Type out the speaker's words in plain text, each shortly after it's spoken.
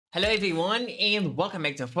Hello everyone and welcome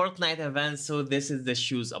back to Fortnite event. So this is the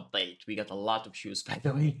shoes update. We got a lot of shoes by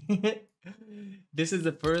the way. This is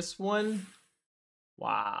the first one.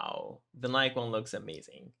 Wow, the Nike one looks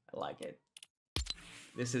amazing. I like it.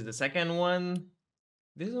 This is the second one.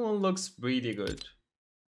 This one looks really good.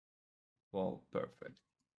 Well, perfect.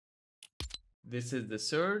 This is the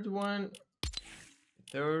third one.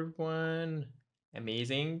 Third one,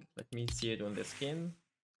 amazing. Let me see it on the skin.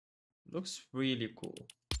 Looks really cool.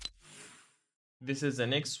 This is the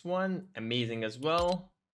next one, amazing as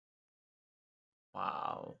well.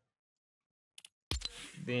 Wow.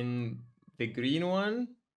 Then the green one.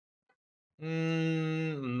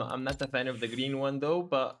 I'm not a fan of the green one though,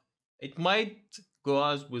 but it might go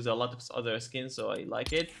out with a lot of other skins, so I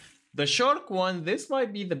like it. The shark one, this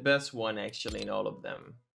might be the best one actually in all of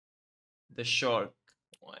them. The shark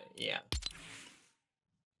one, yeah.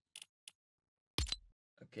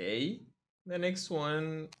 Okay. The next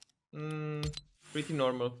one, pretty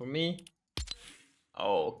normal for me.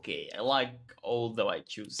 Okay, I like all the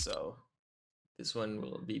white shoes, so this one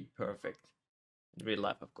will be perfect. In real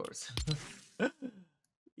life, of course.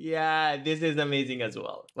 Yeah, this is amazing as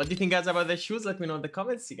well. What do you think, guys, about the shoes? Let me know in the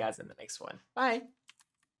comments. See you guys in the next one. Bye.